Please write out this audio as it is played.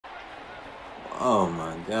Oh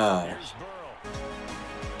my gosh.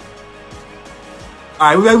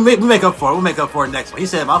 All right, we make up for it. We'll make up for it next one. He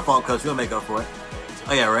said, "My fault, coach. We'll make up for it."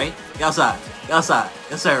 Oh yeah, Ray. Get outside. Get outside.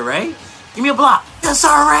 Yes, sir, Ray. Give me a block. Yes,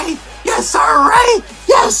 sir, Ray. Yes, sir, Ray.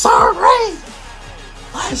 Yes, sir, Ray.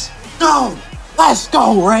 Let's go. Let's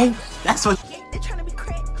go, Ray. That's what. They're trying to be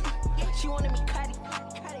crazy. Yeah, she wanted me cutty.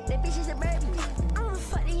 That bitch is a baby. I'm a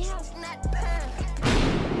fucking house, not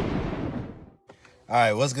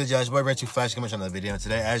Alright, what's good, y'all? It's your boy Brandontooflashy coming on another video. And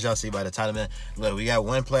today, as y'all see by the title, man, look, we got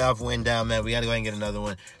one playoff win down, man. We got to go ahead and get another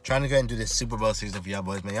one. Trying to go ahead and do this Super Bowl season for y'all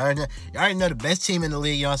boys, man. Y'all already know the best team in the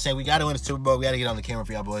league, you know what I'm saying? We got to win the Super Bowl. We got to get on the camera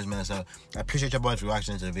for y'all boys, man. So, I appreciate y'all boys for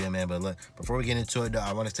watching into the video, man. But look, before we get into it, though,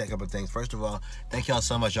 I want to say a couple of things. First of all, thank y'all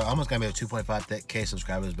so much. Y'all almost going to be at 2.5K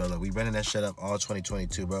subscribers, bro. Look, we running that shit up all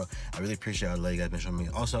 2022, bro. I really appreciate all the love you guys been showing me.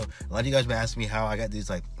 Also, a lot of you guys been asking me how I got these,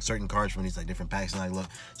 like, certain cards from these, like, different packs. And, like, look,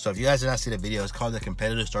 so if you guys did not see the video, it's called the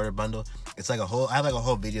Competitive Starter Bundle. It's like a whole, I have like a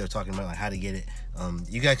whole video talking about like how to get it.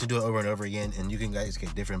 You guys can do it over and over again, and you can guys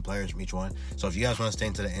get different players from each one. So if you guys want to stay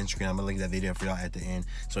into the end screen, I'm gonna link that video for y'all at the end.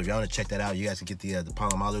 So if y'all want to check that out, you guys can get the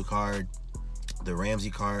Palomalu card, the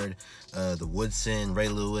Ramsey card, the Woodson, Ray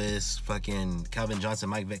Lewis, fucking Calvin Johnson,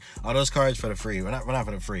 Mike Vick, all those cards for the free. We're not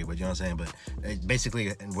for the free, but you know what I'm saying. But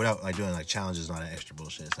basically, without like doing like challenges and all that extra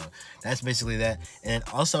bullshit. So that's basically that. And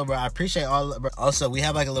also, bro, I appreciate all. Bro, also, we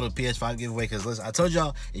have like a little PS5 giveaway because listen, I told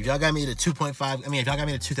y'all if y'all got me to 2.5, I mean if y'all got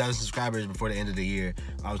me to 2,000 subscribers before the end of the year,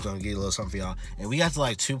 I was gonna get a little something for y'all. And we got to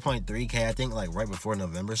like 2.3K, I think, like right before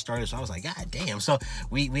November started. So I was like, God damn. So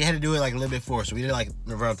we had to do it like a little bit before. So we did like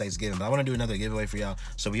around Thanksgiving. But I want to do another giveaway for y'all.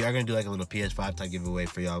 So we are gonna do like a little PS5 type giveaway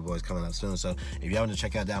for y'all boys coming up soon. So if y'all want to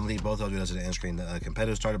check out that, I'm gonna leave both of those videos at the end screen, the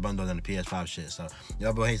competitive starter bundle and the PS5 shit. So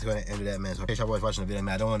y'all boys go ahead and end that, man. So I appreciate y'all boys watching the video,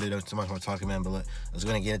 man. I don't want to do too much more talking, man, but look, let's go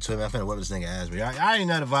ahead and get into it, man. I'm finna whip this nigga ass, but I already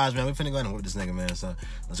know the vibes, man. We finna go ahead and whip this nigga, man. So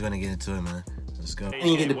let's go ahead and get into it, man. Let's go. I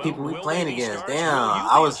didn't get the people we playing against. Damn,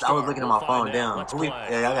 I was looking at my phone. Damn,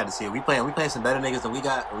 yeah, y'all got to see it. We playing some better niggas than we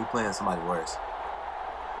got, or we playing somebody worse?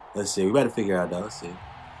 Let's see. We better figure out though. Let's see.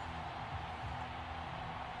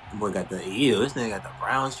 Boy got the this nigga got the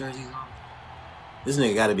Browns jerseys on. This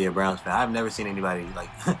nigga got to be a Browns fan. I've never seen anybody like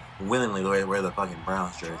willingly wear the fucking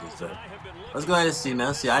Browns jerseys. So let's go ahead and see, man.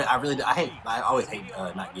 Let's see. I always hate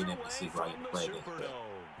not getting able to see who I get to play against. But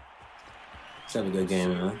let's have a good game,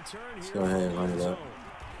 man. Let's go ahead and run it up.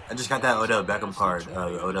 I just got that Odell Beckham card,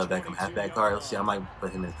 the Odell Beckham halfback card. Let's see. I might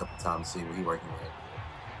put him in a couple times to see what he's working with.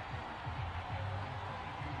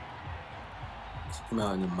 Let's come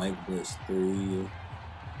out in the Mike Blitz 3.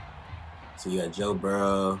 So you got Joe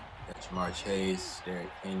Burrow, you got Jamar Chase, Derrick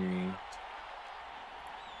Henry.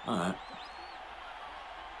 All right.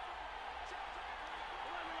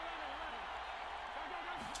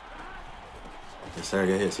 Yes, sir.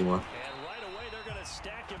 Get hit, Seymour. And right away, they're going to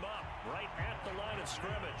stack him up right at the line of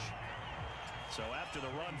scrimmage. So after the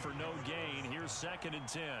run for no gain, here's 2nd and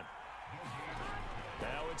 10.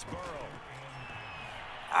 Now it's Burrow.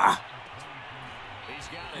 Ah. He's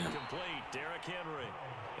got it complete. Derrick Henry.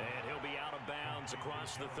 And he'll be out of bounds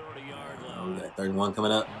across the 30-yard line. We got 31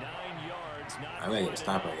 coming up. 9 yards. I gotta get a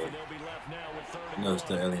stop right here. I know it's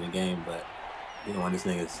still early in the game, but you don't want this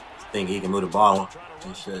nigga think he can move the ball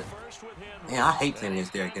and shit. Man, I hate playing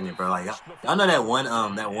against Derrick Henry, bro. Like y'all know that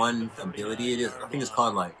one ability it is. I think it's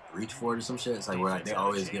called like reach for it or some shit. It's like where like they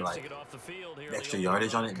always get like extra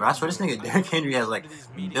yardage on it. Bro, I swear this nigga Derrick Henry has like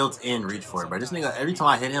built-in reach for it, bro. This nigga every time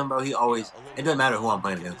I hit him, bro, he always, it doesn't matter who I'm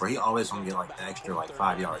playing against, bro. He always gonna get like the extra like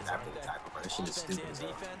 5 yards after the tackle, bro. This shit is stupid as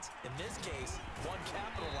hell.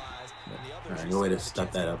 Alright, no way to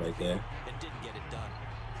stuff that up right there.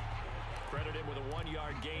 Credit him with a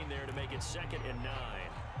 1-yard gain there to make it 2nd and 9.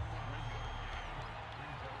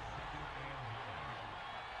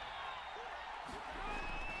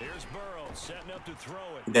 Here's Burrow setting up to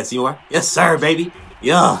throw it. That Seymour? Yes, sir, baby.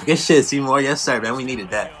 Yo, good shit, Seymour. Yes, sir, man. We needed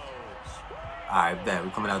that. All right, bet. We're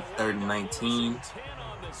coming out 3rd and 19.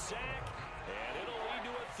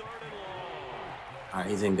 All right,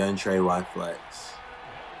 he's in gun tray, wide flex.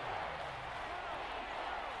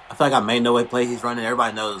 I feel like I made no way play he's running.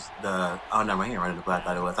 Everybody knows the. Oh, no, he ain't running the play I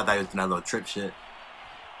thought it was. I thought it was another little trip shit.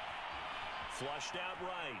 Flushed out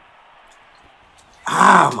right.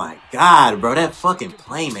 Ah, my God, bro. That fucking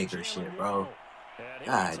playmaker shit, bro.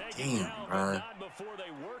 God damn, bro.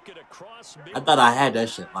 I thought I had that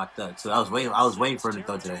shit locked up. So I was waiting for him to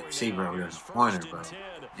throw to that receiver over there in the corner, bro.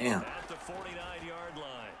 Damn.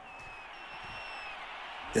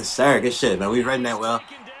 Yes, sir. Good shit, man. We running that well.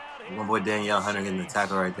 My boy Danielle Hunter getting the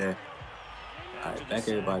tackle right there. All right, back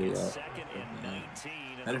everybody up.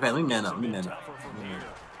 Matter of fact, let me man up.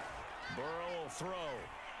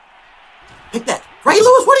 Pick that. Ray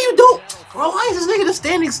Lewis, what are you doing? Bro, why is this nigga just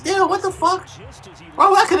standing still? What the fuck?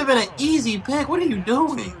 Bro, that could have been an easy pick. What are you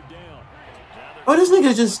doing? Bro, this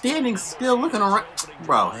nigga's just standing still looking around.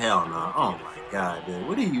 Bro, hell no. Oh my god, dude.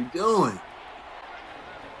 What are you doing?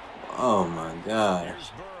 Oh my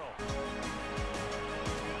gosh.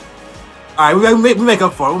 Alright, we make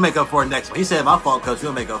up for it. We'll make up for it next one. He said, my fault, coach.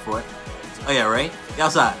 We'll make up for it. Oh yeah, Ray. You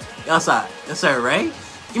outside. You outside. Yes, sir, Ray.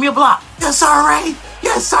 Give me a block. Yes, sir, Ray.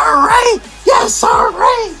 Yes, sir, Ray. Yes, sir,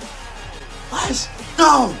 Ray. Let's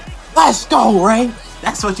go. Let's go, Ray.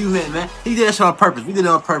 That's what you meant, man. He did that shit on purpose. We did it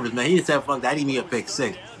on purpose, man. He just said, fuck that. I need me a pick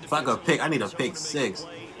 6. If I go pick, I need a pick 6.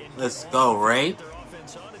 Let's go, Ray.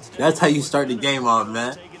 That's how you start the game off,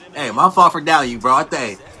 man. Hey, my fault for doubting you, bro. I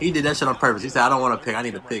think he did that shit on purpose. He said, I don't want to pick. I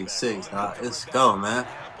need to pick 6. Let's go, man.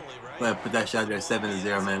 Go ahead, put that shot there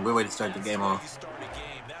 7-0, man. Good way to start the game off.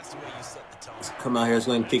 Let's come out here. Let's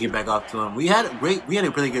go ahead and kick it back off to him. We had a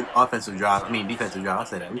really good offensive drive. I mean, defensive drive. I'll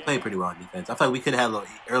say that. We played pretty well on defense. I feel like we could have had a little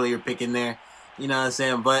earlier pick in there. You know what I'm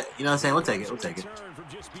saying? But, you know what I'm saying? We'll take it. We'll take it.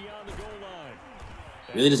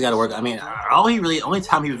 Really just got to work. I mean, only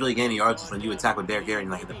time he was really gaining yards was when you attack with Derrick Henry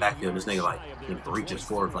and like in the backfield. This nigga like reaches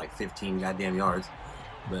forward for like 15 goddamn yards.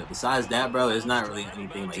 But besides that, bro, it's not really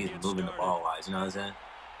anything like he's moving the ball wise. You know what I'm saying?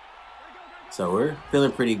 So we're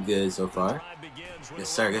feeling pretty good so far. Yes,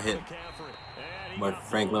 sir. Good hit. But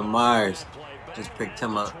Franklin Myers just picked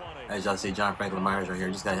him up. As y'all see, John Franklin Myers right here.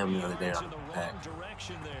 Just got him the other day on the pack.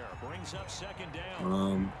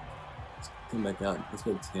 Let's come back out. Let's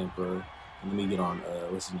go to Tampa. Let me get on,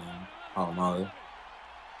 what's his name? Palomalo.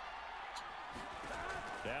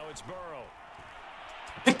 Now it's Burrow.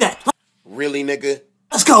 Pick that. Really, nigga?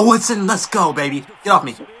 Let's go, Woodson. Let's go, baby. Get off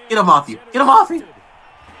me. Get him off you. Get him off you.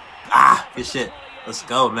 Ah, good shit. Let's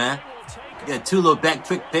go, man. We got 2 little back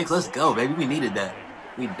quick picks. Let's go, baby. We needed that.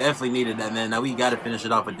 We definitely needed that, man. Now we got to finish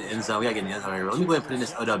it off with the end zone. We got to get in the end zone here. Let me go ahead and put in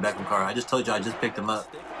this Odell Beckham card. I just told you I just picked him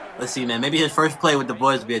up. Let's see, man. Maybe his first play with the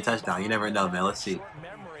boys will be a touchdown. You never know, man. Let's see.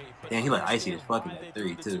 Damn, he like icy as fucking at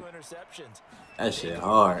 3, too. That shit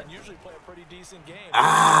hard.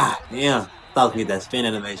 Ah, damn. Thought I was gonna get that spin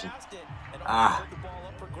animation. Ah.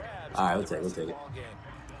 Alright, we'll take it.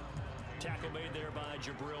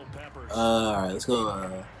 Alright, let's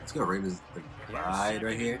go Ravens ride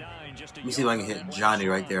right here. Let me see if I can hit Johnny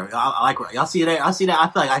right there. I like, y'all see that? I see that. I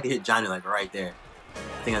feel like I can hit Johnny like right there.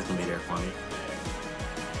 I think that's gonna be there for me.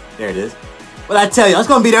 There it is. What I tell y'all, it's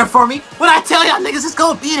gonna be there for me. What I tell y'all, niggas, it's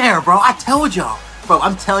gonna be there, bro. I told y'all. Bro,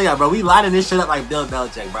 I'm telling y'all, bro. We lining this shit up like Bill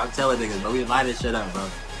Belichick, bro. I'm telling niggas, bro. We lining this shit up, bro.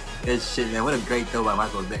 Good shit, man. What a great throw by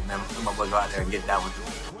Michael Vick, man. I'm gonna go out there and get that one.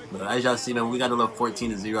 But as y'all see, man, we got a little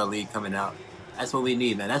 14-0 lead coming out. That's what we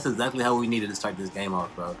need, man. That's exactly how we needed to start this game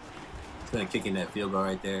off, bro. It's gonna kick in that field goal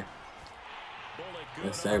right there.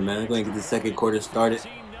 Yes, sir, man. We're gonna get the second quarter started.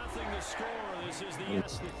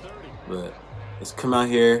 But let's come out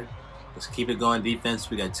here. Let's keep it going defense.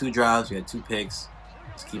 We got 2 drives. We got 2 picks.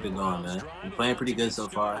 Let's keep it going, man. We're playing pretty good so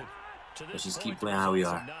far. Let's just keep playing how we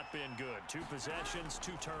are.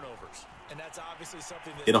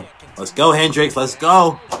 Get him. Let's go, Hendricks. Let's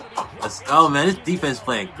go. Let's go, man. This defense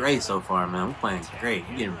playing great so far, man. We're playing great.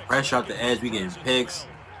 We're getting pressure off the edge. We're getting picks.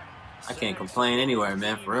 I can't complain anywhere,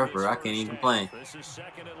 man. For real. I can't even complain.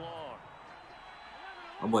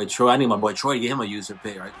 My boy Troy. I need my boy Troy to get him a user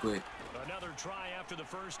pick right quick.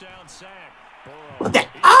 What that?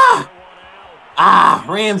 Ah,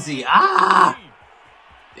 Ramsey. Ah,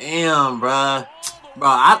 damn, bruh. Bro,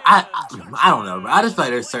 I don't know, bro. I just feel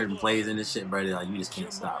like there's certain plays in this shit, bro, that like you just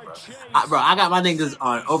can't stop, bro. I got my niggas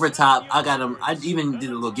on over top. I got them. I even did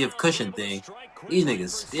a little give cushion thing. These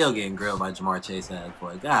niggas still getting grilled by Jamar Chase ass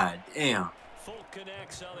boy. God damn.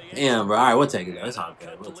 Damn, bro. All right, we'll take it though. It's all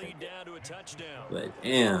good. We'll take it. But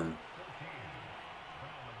damn.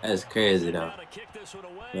 That's crazy though.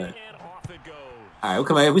 But, all right, we'll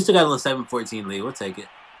come back. We still got a little 7-14 lead. We'll take it.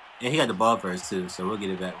 And he got the ball first too, so we'll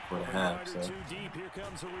get it back before the half. So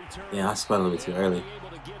yeah, I spun a little bit too early.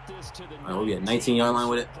 All right, we'll be at 19-yard line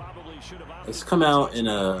with it. Let's come out in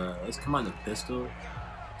a the pistol.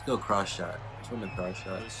 Let's go cross shot. Let's run the cross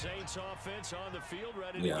shot.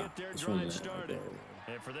 Yeah, let's run that. Okay.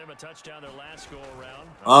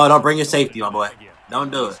 Oh, don't bring your safety, my boy.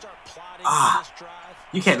 Don't do it. Ah,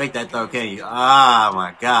 you can't make that throw, can you? Ah,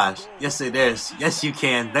 my gosh. Yes, it is. Yes, you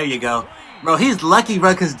can. There you go. Bro, he's lucky,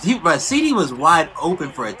 bro, because CD was wide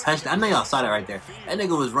open for a touchdown. I know y'all saw that right there. That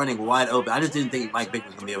nigga was running wide open. I just didn't think Mike Vick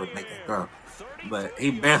was going to be able to make that throw. But he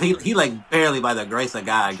barely by the grace of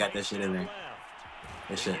God got that shit in there.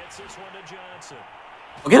 That shit.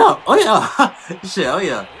 Oh, get up. Oh, yeah. Shit, oh,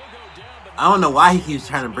 yeah. I don't know why he keeps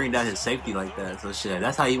trying to bring down his safety like that. So, shit,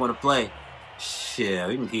 that's how you want to play. Shit,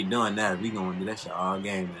 we can keep doing that. We going to do that shit all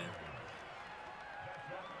game, man.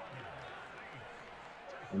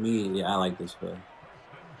 Yeah, I like this play.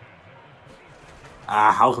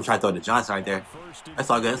 I was gonna try to throw it to Johnson right there. That's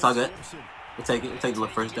all good. That's all good. We'll take it. We'll take the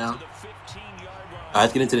first down. All right,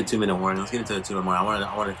 let's get into the 2-minute warning. Let's get into the 2-minute warning.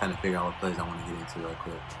 I want to kind of figure out what plays I want to get into real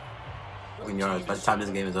quick. 1 yards. By the time this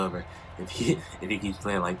game is over, if he keeps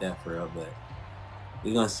playing like that for real, but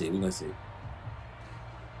we're gonna see. We're gonna see.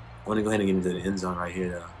 I want to go ahead and get into the end zone right here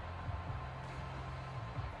though.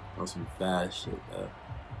 On some fast shit though.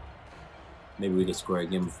 Maybe we can score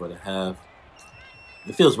again before the half.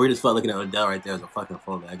 It feels weird as fuck looking at Odell right there as a fucking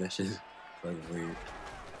fullback. That shit's fucking weird.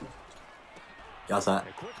 Outside.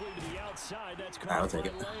 Alright, I'll take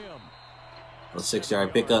it. A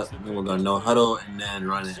 6-yard pickup. Then we're gonna no huddle and then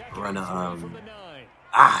run a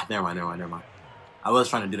never mind. I was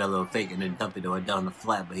trying to do that little fake and then dump it to Odell in the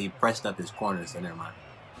flat, but he pressed up his corner, so never mind.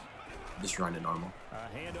 Just run it normal.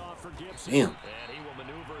 Damn.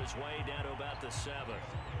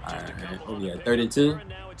 Alright, oh yeah, 3rd and 2.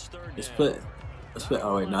 Let's put.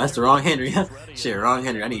 Oh wait, no, that's the wrong Henry. Shit, wrong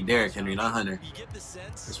Henry. I need Derrick Henry, not Hunter.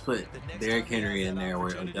 Let's put Derrick Henry in there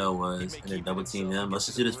where Odell was, and then double team him. Let's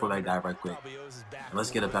just do this fullback dive right quick. And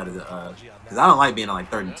let's get up out of the because I don't like being on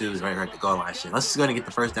like 3rd and 2s right at the goal line shit. Let's just go ahead and get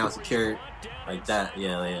the first down secured like that.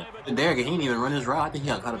 Yeah. And Derrick, he didn't even run his route. I think he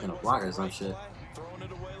got caught up in a block or some shit.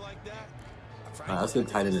 Alright, let's get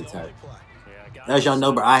tight end attack. As y'all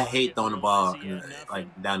know, bro, I hate throwing the ball like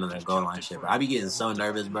down to the goal line shit, bro. I be getting so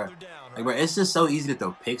nervous, bro. Like, bro, it's just so easy to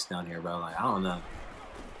throw picks down here, bro. Like, I don't know.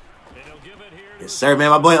 Yes, sir, man.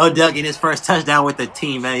 My boy Odell getting his first touchdown with the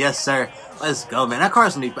team, man. Yes, sir. Let's go, man. That car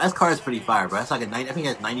is pretty fire, bro. That's like a 90. I think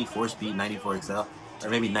it has 94 speed, 94 XL, or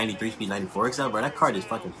maybe 93 speed, 94 XL, bro. That card is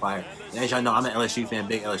fucking fire. And as y'all know, I'm an LSU fan,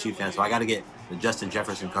 big LSU fan, so I gotta get the Justin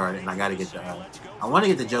Jefferson card, and I gotta get the. I want to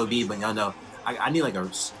get the Joe B, but y'all know. I need like I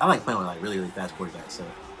like playing with like really fast quarterbacks, so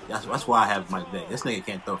that's why I have Mike Vick. This nigga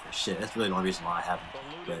can't throw for shit. That's really the only reason why I have him.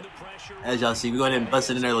 But as y'all see, we go ahead and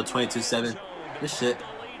bust it in there, a little 22-7. This shit,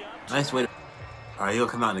 nice way to. All right, he'll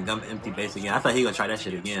come out and gum empty base again. I thought he gonna try that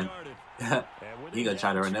shit again. He gonna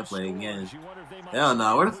try to run that play again. Hell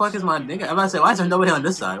no, where the fuck is my nigga? I'm about to say, why is there nobody on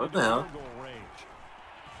this side? What the hell?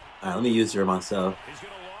 All right, let me use her myself.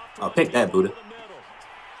 I'll pick that Buddha.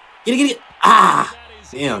 Get it. Ah!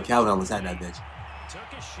 Damn, Calvin almost had that bitch.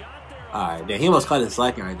 Alright, damn, he almost caught it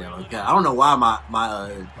slacking right there. Okay, I don't know why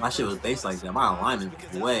my shit was based like that. My alignment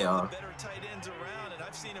was way off.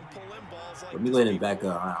 Let me go ahead and back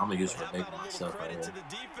up. I'm gonna use for making myself right here.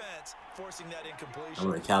 I'm gonna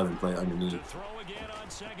let Calvin play underneath.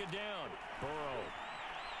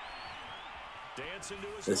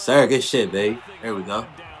 Yes, sir. Good shit, babe. There we go.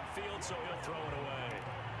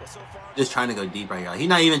 Just trying to go deep right here. He's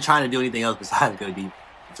not even trying to do anything else besides go deep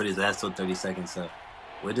for these last 30 seconds. So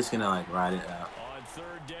we're just gonna like ride it out.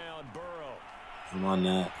 I'm on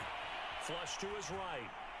that.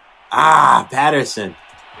 Patterson.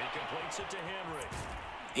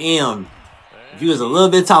 Damn. If he was a little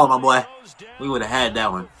bit taller, my boy, we would have had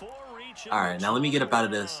that one. Alright, now let me get up out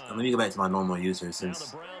of this. Let me go back to my normal user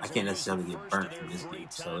since I can't necessarily get burnt from this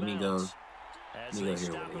deep. So let me go here with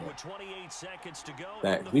it.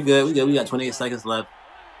 Back. We good. We got 28 seconds left.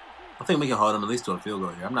 I think we can hold him at least to a field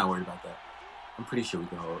goal here. I'm not worried about that. I'm pretty sure we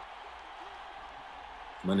can hold.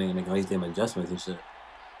 My nigga make all these damn adjustments and shit.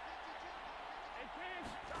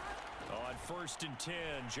 On 1st and 10,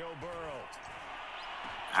 Joe Burrow.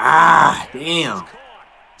 Damn.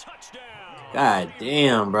 God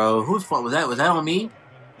damn, bro. Whose fault was that? Was that on me?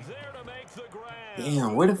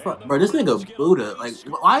 Damn, where the fuck, bro? This nigga Buddha, like,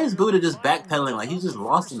 why is Buddha just backpedaling? Like, he's just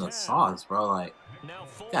lost in the sauce, bro. Like,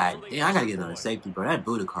 god damn, I gotta get another safety, bro. That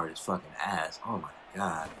Buddha card is fucking ass. Oh my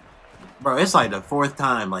god, bro. It's like the 4th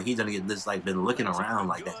time, like he's gonna get this, like, been looking around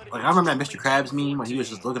like that. Like, I remember that Mr. Krabs meme when he was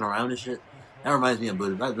just looking around and shit. That reminds me of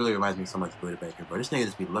Buddha. That really reminds me so much of Buddha Baker, bro. This nigga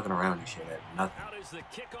just be looking around and shit at nothing.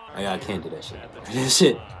 I can't do that shit.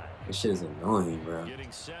 This shit is annoying, bro.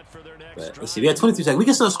 But let's see. We got 22 seconds. We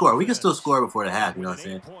can still score. We can still score before the half. You know what I'm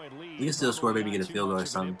saying? We can still score. Maybe get a field goal or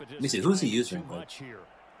something. Let me see. Who's he using? Let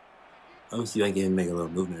me see if I can make a little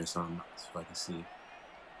movement or something so I can see.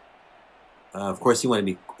 Of course, you want to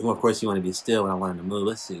be. Of course, you want to be still when I want him to move.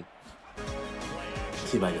 Let's see.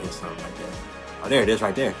 Let's see if I can hit something like that. Oh, there it is,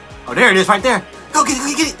 right there. Oh, there it is, right there. Go get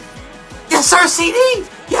it. Get it. Yes, sir, CD.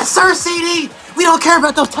 Yes, sir, CD. We don't care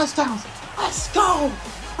about those touchdowns. Let's go.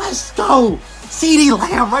 Let's go. CD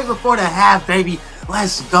Lamb right before the half, baby.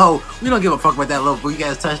 Let's go. We don't give a fuck about that little booty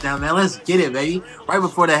ass touchdown, man. Let's get it, baby. Right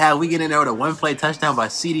before the half, we get in there with a 1-play touchdown by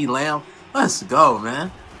CD Lamb. Let's go,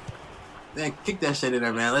 man. Man, kick that shit in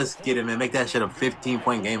there, man. Let's get it, man. Make that shit a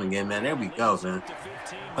 15-point game again, man. There we go, man.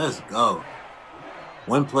 Let's go.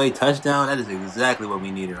 1-play touchdown. That is exactly what we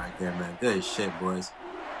needed right there, man. Good shit, boys.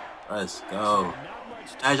 Let's go.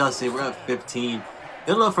 As y'all see, we're up 15.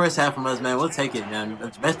 Good little first half from us, man. We'll take it, man.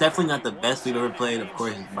 That's definitely not the best we've ever played, of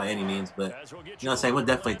course, by any means. But, you know what I'm saying? We'll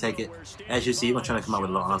definitely take it. As you see, he's trying to come out with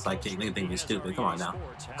a little onside kick. Nigga think he's stupid. Come on now.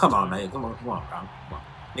 Come on, man. Come on, bro. Come on.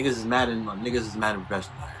 Niggas is Madden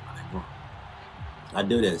professional. Come on. I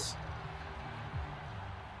do this.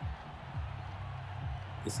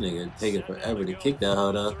 This nigga taking forever to kick that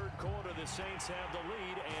hold up.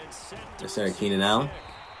 Yes, sir, Keenan Allen.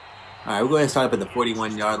 Alright, we're going to start up at the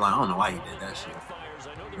 41-yard line. I don't know why he did that shit.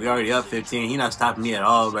 We already up 15. He not stopping me at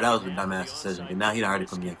all, but that was a dumbass decision. And now he already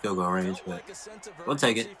put me in field goal range, but we'll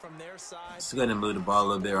take it. Let's go ahead and move the ball a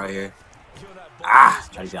little bit right here. Ah!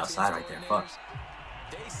 Try to get outside right there. Fuck.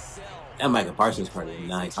 That Michael Parsons card is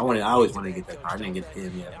nice. I always wanted to get that card. I didn't get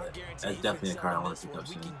him yet, but that's definitely a card I want to pick up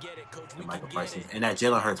soon. The Michael Parsons. And that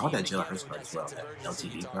Jalen Hurts. I want that Jalen Hurts card as well. That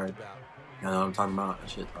LTD card. You know what I'm talking about? That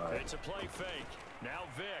shit hard.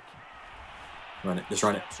 Run it. Just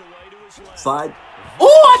run it. Slide.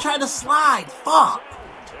 Oh, I tried to slide. Fuck.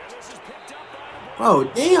 Bro,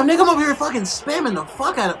 damn, nigga, I'm over here fucking spamming the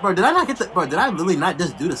fuck out of. Bro, did I not get the. Bro, did I really not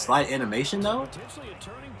just do the slide animation, though?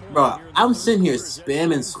 Bro, I'm sitting here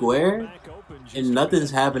spamming square, and nothing's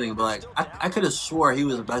happening, but, like, I could have swore he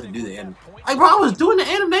was about to do the animation. Like, bro, I was doing the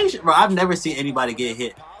animation. Bro, I've never seen anybody get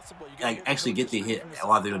hit. Like, actually get the hit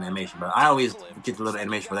while they're doing the animation, bro. I always get the little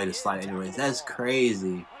animation where they just slide anyways. That's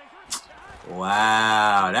crazy.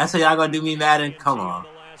 Wow. That's how y'all gonna do me, Madden? Come on.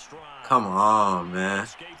 Come on, man.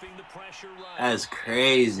 That's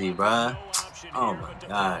crazy, bro. Oh my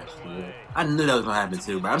gosh, dude. I knew that was gonna happen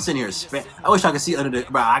too, bro. I'm sitting here I wish I could see under the.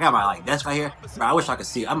 Bro, I got my like desk right here. Bro, I wish I could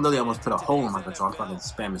see. I'm literally almost put a hole in my control. I'm fucking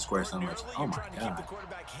spamming square so much. Oh my god.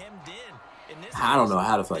 I don't know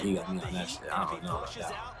how the fuck he got me on that shit. I don't know about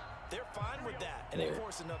that. Anyway.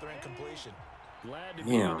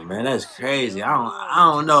 Damn, man, that's crazy. I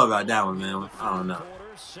don't know about that one, man. I don't know.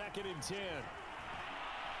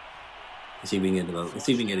 Let's see if we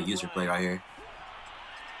can get a user play right here.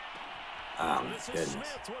 Oh my goodness.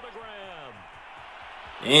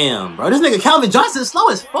 Damn, bro. This nigga Calvin Johnson is slow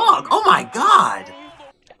as fuck. Oh my god.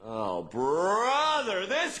 Oh, brother,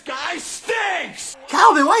 this guy stinks!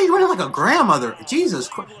 Calvin, why are you running like a grandmother? Jesus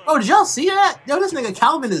Christ. Bro, did y'all see that? Yo, this nigga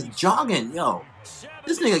Calvin is jogging. Yo.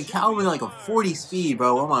 This nigga Calvin like a 40 speed,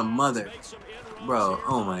 bro. Oh my mother. Bro,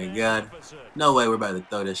 oh my god. No way we're about to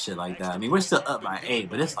throw this shit like that. I mean, we're still up by 8,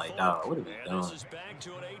 but it's like, dog, what are we doing?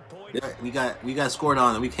 We got scored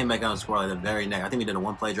on, and we came back out and scored like the very next. I think we did a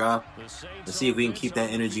one-play drive. Let's see if we can keep that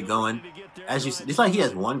energy going. As you see, it's like he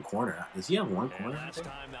has one corner. Does he have one corner?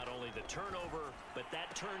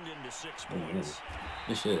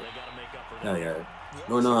 This shit. Hell yeah.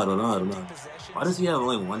 No. Why does he have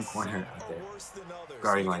only one corner out there?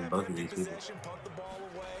 Guarding like both of these people.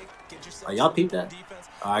 Y'all peep that?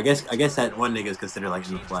 I guess that one nigga is considered like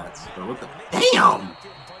in the flats. But what the damn?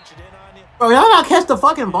 Bro, y'all not catch the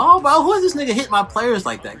fucking ball, bro? Who is this nigga hit my players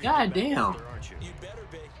like that? God damn.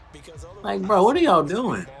 Like, bro, what are y'all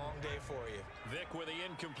doing?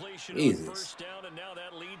 Jesus.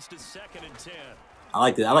 I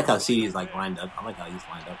like how CD's like lined up. I like how he's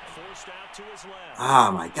lined up. Oh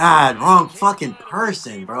my god, wrong fucking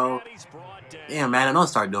person, bro. Damn, man, don't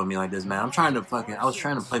start doing me like this, man. I was trying to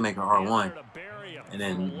playmaker R1. And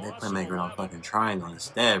then they playmaker on fucking triangle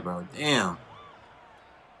instead, bro. Damn.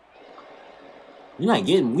 We're not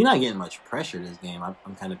getting much pressure this game. I'm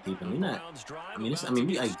kind of peeping. I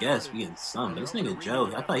guess we getting some. But this nigga Joe,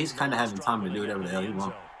 I thought he's kind of having time to do whatever the hell he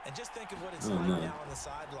wants. And just think of what it's like now on the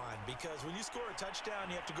sideline, because when you score a touchdown,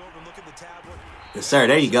 you have to go over and look at the tablet. Yes, sir.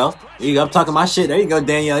 There you go. There you go. I'm talking my shit. There you go,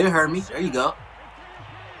 Danielle. You heard me. There you go.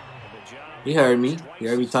 He heard me. You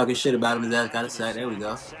heard me talking shit about him. His ass got a sack. There we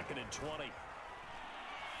go.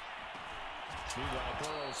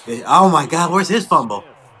 Oh my God, where's his fumble?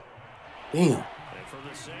 Damn.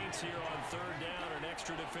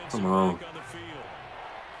 Come on.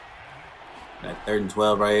 That 3rd and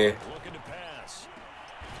 12 right here.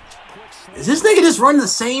 Is this nigga just running the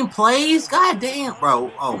same plays? God damn,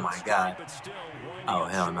 bro. Oh my God. Oh,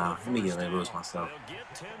 hell no. Let me get Ray Lewis myself.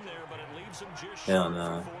 Hell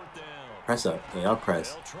no. Press up. Yeah, I'll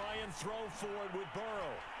press.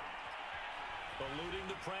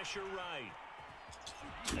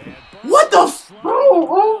 What the bro?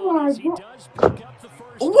 Oh my God.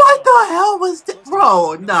 What the hell was that?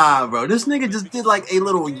 Bro, nah, bro. This nigga just did like a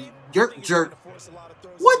little jerk.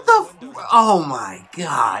 What the? Oh my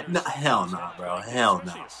God. No, hell no, bro. Hell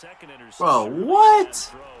no. Bro,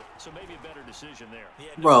 what?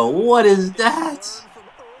 Bro, what is that?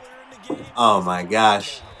 Oh my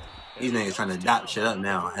gosh. These niggas trying to dot shit up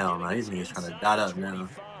now. Hell no. These niggas trying to dot up now.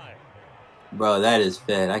 Bro, that is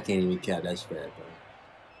fed. I can't even cap. That's fed, bro.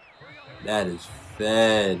 That is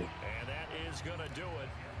fed.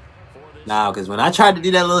 Nah, because when I tried to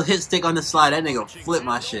do that little hit stick on the slide, that nigga flipped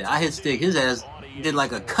my shit. I hit stick. His ass did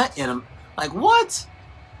like a cut in him. Like, what?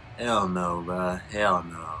 Hell no, bro. Hell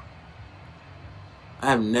no. I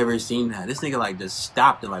have never seen that. This nigga like just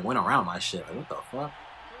stopped and like went around my shit. Like, what the fuck?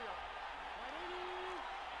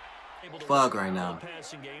 Fuck right now.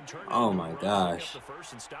 Oh my gosh.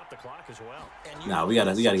 Nah, we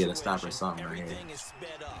gotta get a stop or something right here.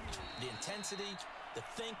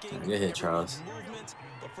 Good hit, Charles.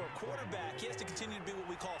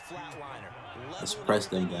 Let's press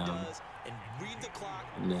them down.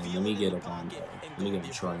 And then let me get up on there. Let me get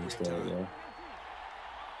him Troy instead, yo.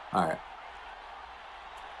 Alright.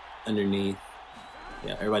 Underneath.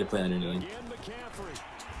 Yeah, everybody play underneath.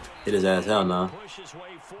 Hit his ass, hell no.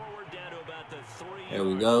 There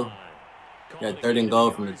we go. Got 3rd and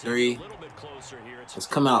goal from the 3. Let's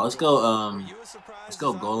come out. Let's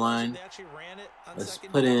go goal line. Let's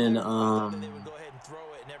put in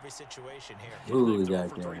who we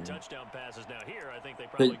got there?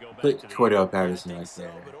 Put Cordell Patterson right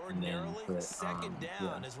there, and then put yeah,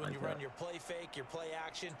 like that.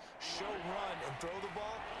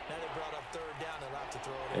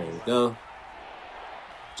 There we go.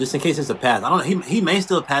 Just in case it's a pass. I don't know. He may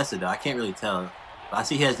still pass it though. I can't really tell. But I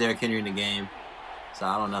see he has Derrick Henry in the game, so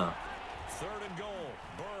I don't know.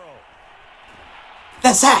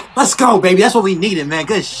 That sack! Let's go, baby. That's what we needed, man.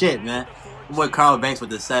 Good shit, man. My boy Carl Banks with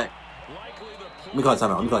the sack. Let me call a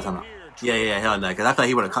timeout. Yeah, hell no. Because I thought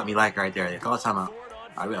he would have cut me like right there. Yeah, call a timeout. All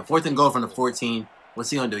right, we got 4th and goal from the 14. What's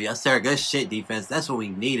he going to do? Yes, sir. Good shit, defense. That's what we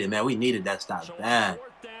needed, man. We needed that stop bad.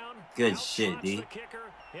 Good shit, D.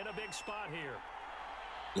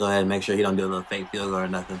 Go ahead and make sure he don't do a little fake field goal or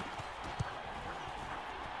nothing.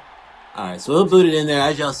 All right, so we'll boot it in there.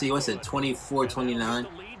 As y'all see, what's it, 24-29?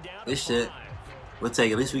 This shit. We'll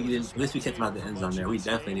take it. At least we kept him out the end zone there. We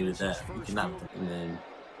definitely needed that. We cannot. And then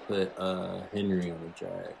put Henry on the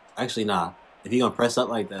drag. Actually, nah. If he gonna press up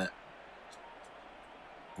like that,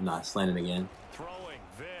 nah, slant it again.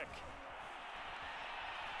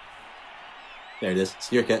 There it is.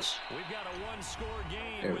 Secure catch.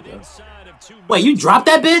 There we go. Wait, you dropped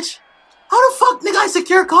that bitch? How the fuck, nigga? I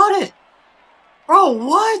secure caught it, bro.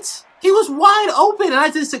 What? He was wide open, and I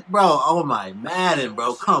just, bro. Oh my, Madden,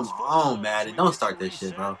 bro. Come on, Madden. Don't start this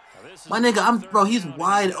shit, bro. My nigga, bro. He's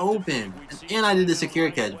wide open, and I did the secure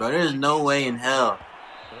catch, bro. There's no way in hell.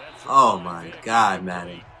 Oh my God,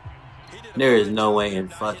 Madden. There is no way in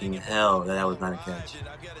fucking hell that was not a catch.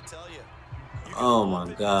 Oh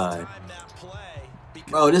my God.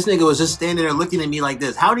 Bro, this nigga was just standing there looking at me like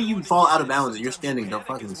this. How do you fall out of bounds and you're standing there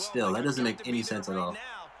fucking still? That doesn't make any sense at all.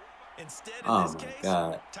 Oh my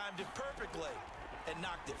God.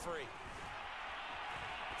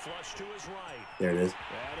 There it is.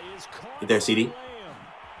 Get there, CD.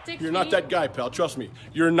 You're not that guy, pal. Trust me.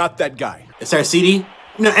 You're not that guy. Yes, sir, CD.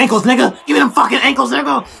 Give me them ankles, nigga. Give me them fucking ankles,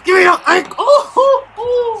 nigga. Give me them ankles.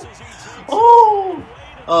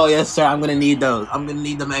 Oh, yes, sir. I'm going to need those. I'm going to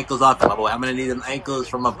need them ankles off, my boy. I'm going to need them ankles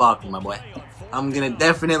from my pocket, my boy. I'm going to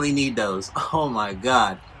definitely need those. Oh, my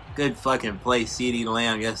God. Good fucking play, CD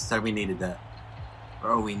Lamb. Yes, sir. We needed that.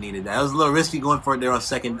 Bro, we needed that. It was a little risky going for it there on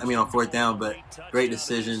 4th down, but great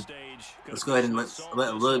decision. Let's go ahead and let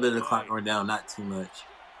a little bit of the clock run down. Not too much.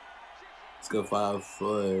 Let's go 5,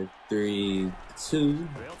 4, 3, 2.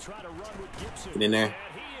 Get in there.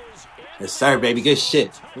 Yes, sir, baby. Good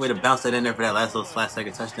shit. Way to bounce that in there for that last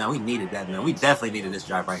second touchdown. We needed that, man. We definitely needed this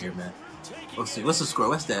drive right here, man. Let's see. What's the score?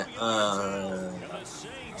 What's that?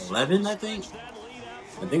 11, I think.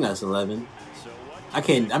 I think that's 11.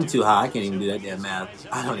 I'm too high. I can't even do that damn math.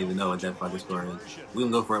 I don't even know what that fucking score is. We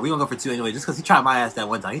gonna go for it. We gonna go for 2 anyway, just because he tried my ass that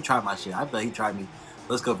one time. He tried my shit. I bet he tried me.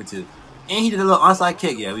 Let's go for 2. And he did a little onside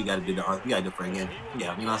kick. Yeah, we gotta do the. We gotta do it for again.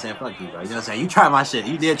 Yeah, you know what I'm saying? Fuck you, bro. You know what I'm saying? You tried my shit.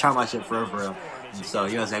 You did try my shit for real. So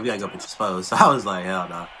you know what I'm saying? We gotta go for exposed. So I was like, hell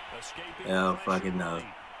no. Hell fucking no.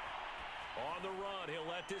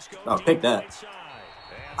 Oh, pick that.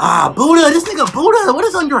 Ah, Buddha. This nigga Buddha. What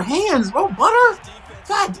is on your hands, bro? Butter?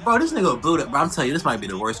 God, bro, this nigga Buddha. Bro, I'm telling you, this might be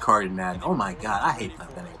the worst card in Madden. Oh my God, I hate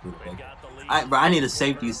playing that nigga Buddha. Bro, I need a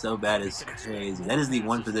safety so bad. It's crazy. That is the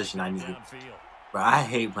one position I need. Bro, I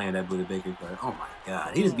hate playing that Buddha Baker card. Oh my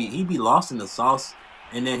God, he'd be lost in the sauce,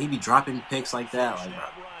 and then he'd be dropping picks like that. Like, bro,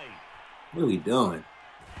 what are we doing?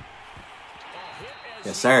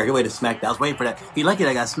 Yes, sir. Good way to smack that. I was waiting for that. He lucky that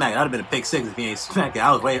I got smacked. That would have been a pick 6 if he ain't smacked it.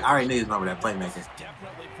 I was waiting. I already knew he was over that playmaker.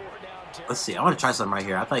 Let's see. I want to try something right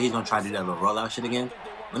here. I thought he's gonna try to do that little rollout shit again.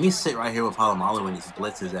 Let me sit right here with Palomalu when he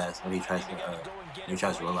splits his ass when he tries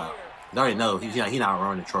to roll out. I already know he's not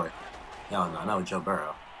running Troy. Hell no, not with Joe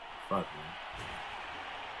Burrow. Fuck,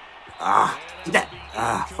 man. Get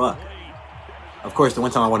that. Fuck. Of course, the one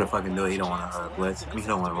time I want to fucking do it, he don't want to blitz. I mean, he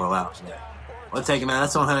don't want to roll out. Yeah. We'll take it, man.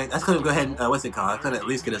 That's 100. That's gonna go ahead and what's it called? That's gonna at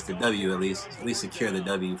least get us the W, at least secure the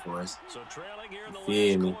W for us. You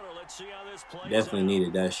feel me? Definitely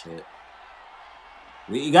needed that shit.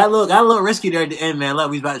 We got a little risky there at the end, man. Look,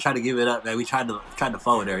 we was about to try to give it up, man. We tried to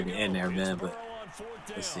forward there at the end there, man. But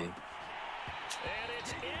let's see.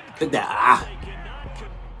 Look at that.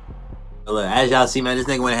 Look, as y'all see, man, this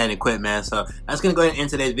nigga went ahead and quit, man. So that's gonna go ahead and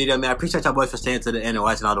end today's video, man. I appreciate y'all boys for staying to the end and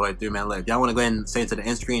watching all the way through, man. Look, if y'all want to go ahead and stay to the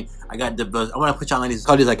end screen, I want to put y'all on these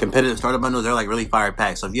like competitive starter bundles. They're like really fire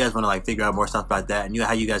packs. So if you guys want to like figure out more stuff about that and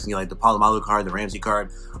how you guys can get like the Palomalu card, the Ramsey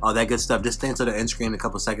card, all that good stuff, just stay into the end screen in a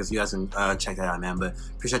couple seconds. You guys can check that out, man. But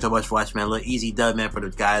appreciate y'all boys for watching, man. A little easy dub, man, for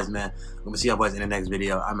the guys, man. I'm gonna see y'all boys in the next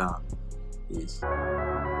video. I'm out. Peace.